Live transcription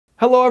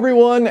Hello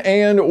everyone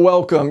and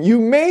welcome. You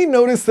may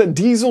notice that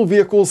diesel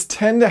vehicles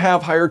tend to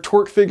have higher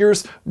torque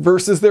figures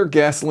versus their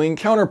gasoline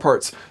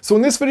counterparts. So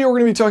in this video we're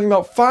going to be talking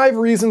about 5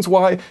 reasons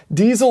why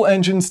diesel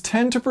engines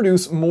tend to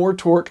produce more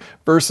torque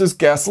versus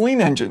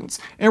gasoline engines.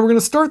 And we're going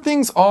to start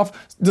things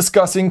off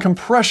discussing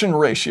compression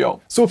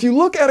ratio. So if you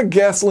look at a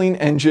gasoline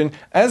engine,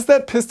 as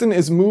that piston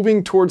is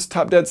moving towards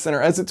top dead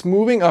center, as it's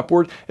moving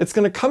upward, it's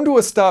going to come to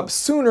a stop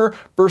sooner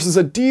versus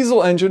a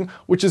diesel engine,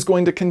 which is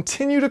going to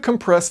continue to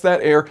compress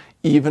that air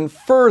even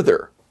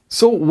further.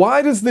 So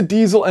why does the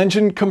diesel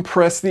engine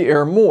compress the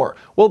air more?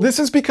 Well, this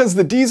is because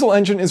the diesel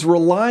engine is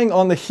relying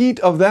on the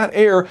heat of that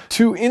air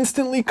to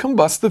instantly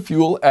combust the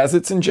fuel as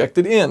it's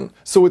injected in.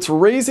 So it's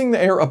raising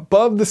the air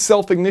above the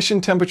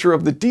self-ignition temperature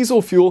of the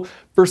diesel fuel,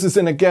 versus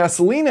in a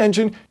gasoline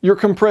engine, you're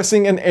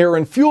compressing an air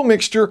and fuel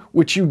mixture,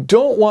 which you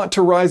don't want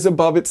to rise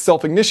above its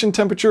self-ignition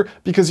temperature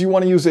because you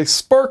want to use a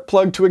spark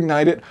plug to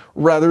ignite it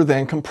rather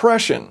than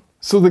compression.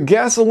 So the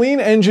gasoline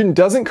engine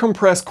doesn't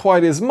compress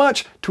quite as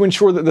much to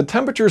ensure that the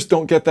temperatures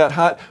don't get that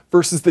hot,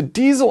 versus the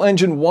diesel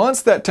engine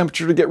wants that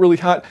temperature to get really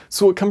hot,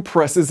 so it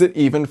compresses it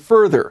even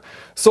further.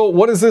 So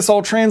what does this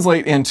all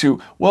translate into?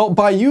 Well,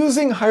 by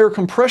using higher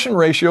compression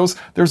ratios,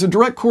 there's a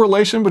direct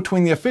correlation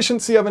between the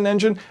efficiency of an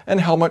engine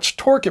and how much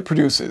torque it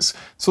produces.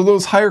 So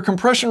those higher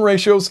compression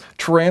ratios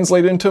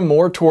translate into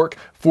more torque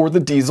for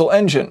the diesel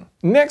engine.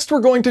 Next, we're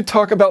going to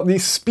talk about the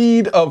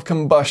speed of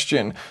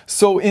combustion.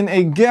 So in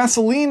a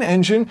gasoline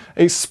engine,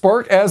 a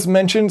spark, as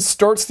mentioned,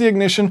 starts the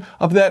ignition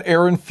of that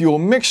air and fuel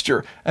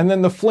mixture, and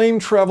then the flame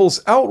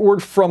travels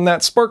outward from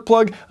that spark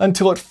plug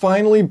until it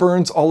finally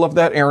burns all of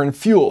that air and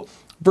fuel.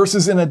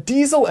 Versus in a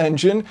diesel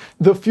engine,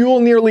 the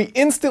fuel nearly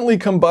instantly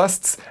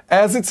combusts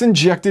as it's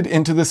injected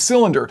into the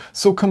cylinder.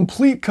 So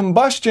complete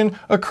combustion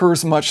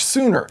occurs much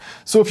sooner.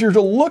 So if you're to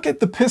look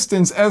at the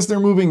pistons as they're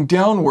moving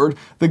downward,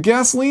 the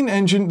gasoline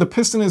engine, the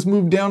piston has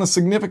moved down a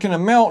significant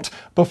amount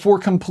before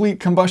complete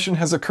combustion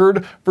has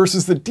occurred,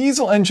 versus the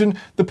diesel engine,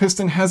 the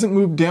piston hasn't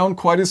moved down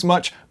quite as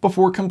much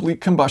before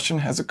complete combustion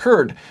has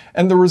occurred.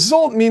 And the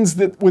result means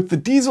that with the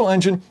diesel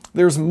engine,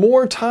 there's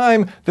more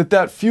time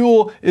that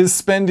fuel is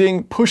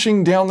spending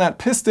pushing down that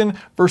piston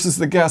versus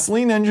the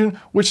gasoline engine,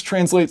 which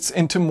translates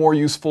into more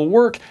useful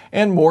work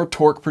and more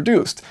torque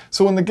produced.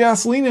 So in the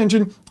gasoline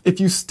engine, if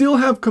you still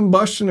have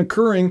combustion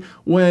occurring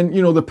when,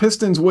 the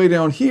piston's way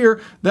down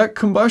here, that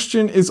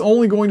combustion is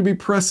only going to be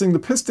pressing the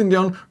piston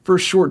down for a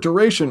short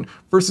duration,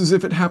 versus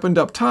if it happened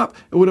up top,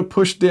 it would have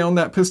pushed down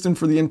that piston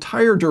for the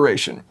entire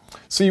duration.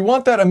 So you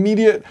want that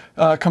immediate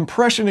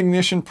compression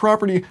ignition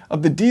property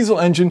of the diesel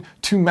engine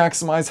to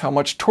maximize how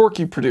much torque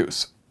you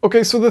produce.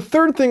 Okay, so the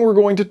third thing we're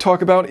going to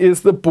talk about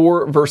is the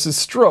bore versus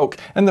stroke,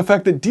 and the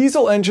fact that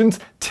diesel engines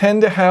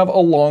tend to have a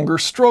longer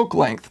stroke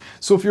length.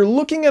 So if you're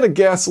looking at a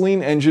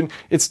gasoline engine,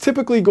 it's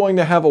typically going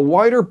to have a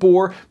wider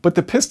bore, but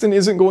the piston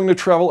isn't going to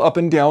travel up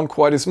and down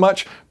quite as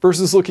much,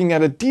 versus looking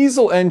at a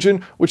diesel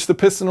engine, which the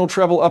piston will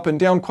travel up and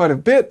down quite a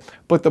bit,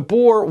 but the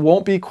bore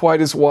won't be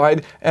quite as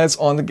wide as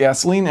on the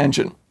gasoline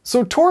engine.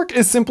 So torque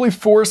is simply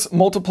force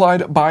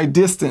multiplied by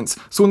distance.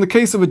 So in the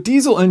case of a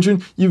diesel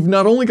engine, you've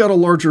not only got a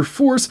larger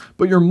force,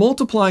 but you're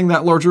multiplying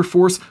that larger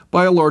force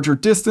by a larger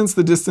distance,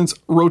 the distance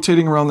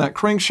rotating around that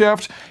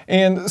crankshaft.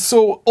 And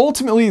so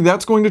ultimately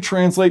that's going to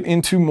translate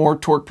into more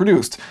torque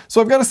produced. So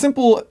I've got a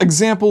simple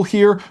example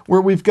here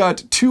where we've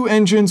got 2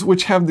 engines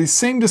which have the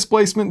same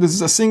displacement. This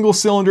is a single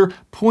cylinder,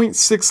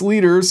 0.6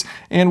 liters,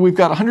 and we've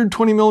got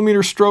 120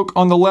 millimeter stroke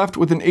on the left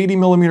with an 80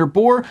 millimeter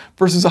bore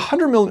versus a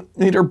 100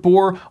 millimeter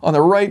bore on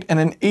the right and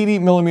an 80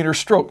 millimeter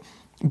stroke.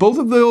 Both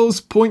of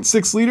those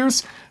 0.6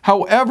 liters,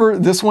 however,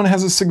 this one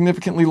has a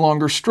significantly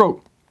longer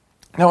stroke.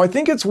 Now I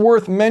think it's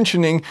worth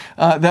mentioning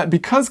that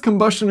because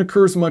combustion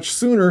occurs much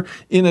sooner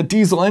in a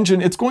diesel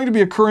engine, it's going to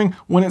be occurring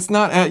when it's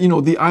not at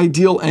the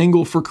ideal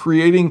angle for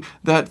creating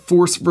that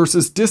force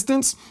versus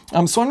distance.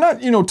 So I'm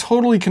not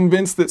totally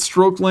convinced that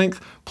stroke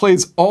length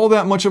plays all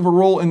that much of a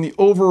role in the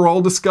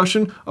overall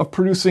discussion of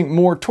producing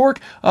more torque,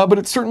 but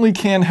it certainly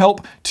can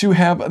help to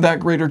have that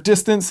greater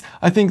distance.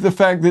 I think the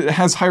fact that it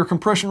has higher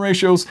compression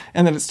ratios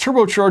and that it's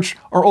turbocharged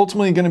are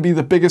ultimately going to be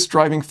the biggest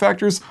driving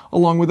factors,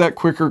 along with that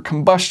quicker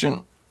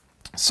combustion.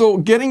 So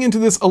getting into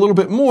this a little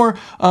bit more,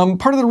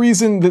 part of the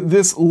reason that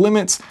this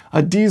limits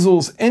a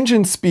diesel's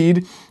engine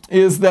speed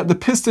is that the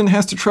piston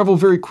has to travel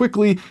very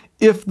quickly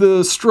if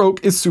the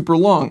stroke is super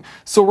long.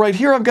 So right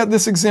here I've got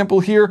this example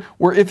here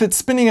where if it's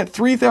spinning at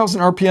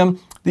 3,000 RPM,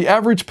 the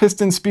average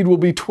piston speed will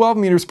be 12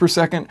 meters per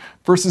second,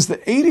 versus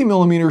the 80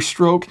 millimeter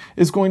stroke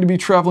is going to be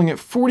traveling at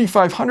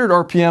 4,500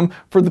 RPM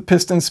for the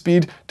piston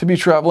speed to be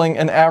traveling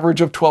an average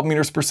of 12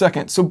 meters per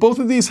second. So both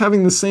of these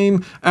having the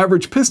same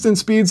average piston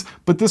speeds,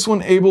 but this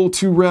one able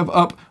to rev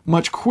up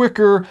much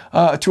quicker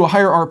to a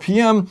higher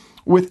RPM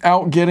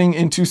without getting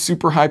into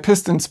super high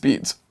piston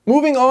speeds.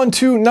 Moving on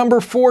to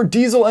number 4,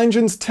 diesel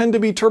engines tend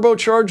to be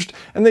turbocharged,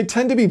 and they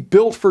tend to be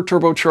built for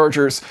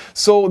turbochargers.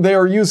 So they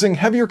are using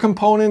heavier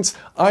components,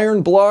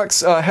 iron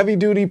blocks,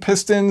 heavy-duty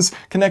pistons,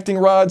 connecting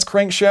rods,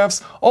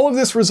 crankshafts. All of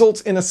this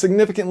results in a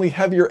significantly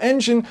heavier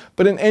engine,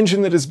 but an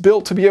engine that is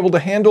built to be able to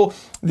handle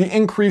the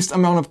increased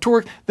amount of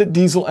torque that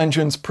diesel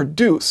engines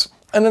produce.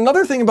 And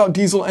another thing about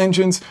diesel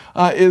engines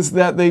is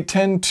that they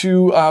tend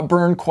to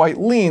burn quite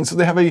lean. So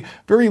they have a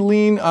very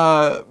lean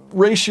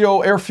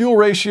ratio, air-fuel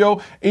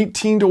ratio,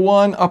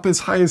 18:1, up as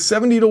high as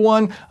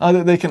 70:1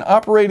 that they can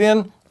operate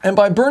in. And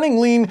by burning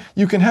lean,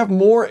 you can have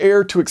more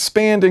air to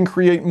expand and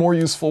create more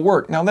useful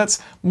work. Now that's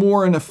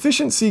more an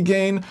efficiency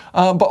gain,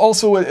 but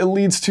also it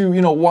leads to,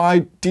 why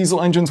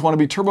diesel engines want to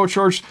be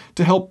turbocharged,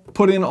 to help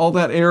put in all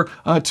that air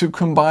to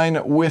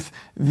combine with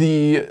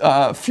the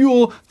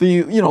fuel,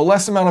 the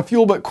less amount of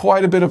fuel, but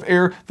quite a bit of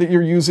air that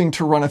you're using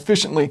to run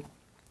efficiently.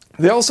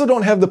 They also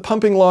don't have the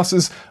pumping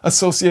losses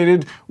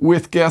associated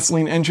with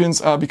gasoline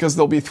engines because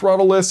they'll be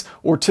throttleless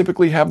or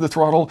typically have the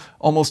throttle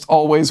almost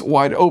always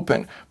wide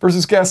open.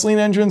 Versus gasoline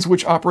engines,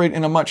 which operate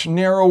in a much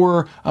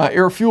narrower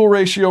air-fuel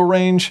ratio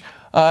range.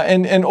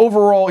 And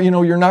overall,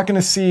 you're not going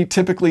to see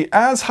typically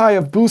as high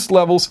of boost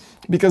levels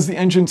because the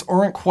engines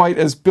aren't quite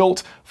as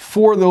built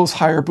for those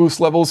higher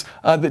boost levels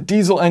that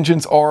diesel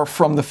engines are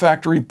from the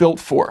factory built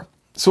for.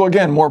 So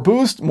again, more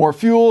boost, more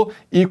fuel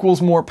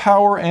equals more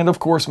power and of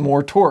course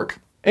more torque.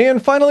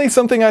 And finally,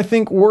 something I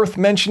think worth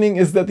mentioning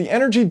is that the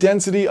energy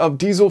density of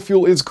diesel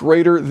fuel is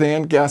greater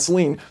than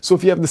gasoline. So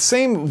if you have the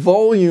same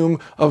volume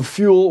of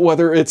fuel,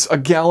 whether it's a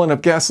gallon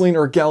of gasoline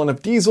or a gallon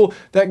of diesel,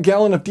 that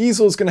gallon of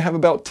diesel is going to have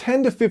about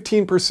 10 to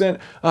 15%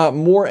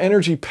 more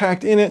energy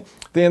packed in it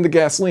than the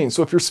gasoline.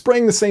 So if you're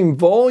spraying the same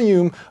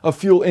volume of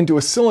fuel into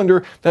a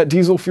cylinder, that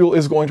diesel fuel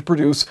is going to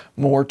produce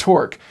more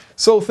torque.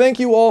 So thank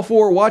you all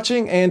for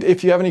watching, and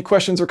if you have any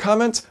questions or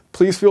comments,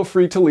 please feel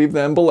free to leave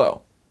them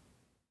below.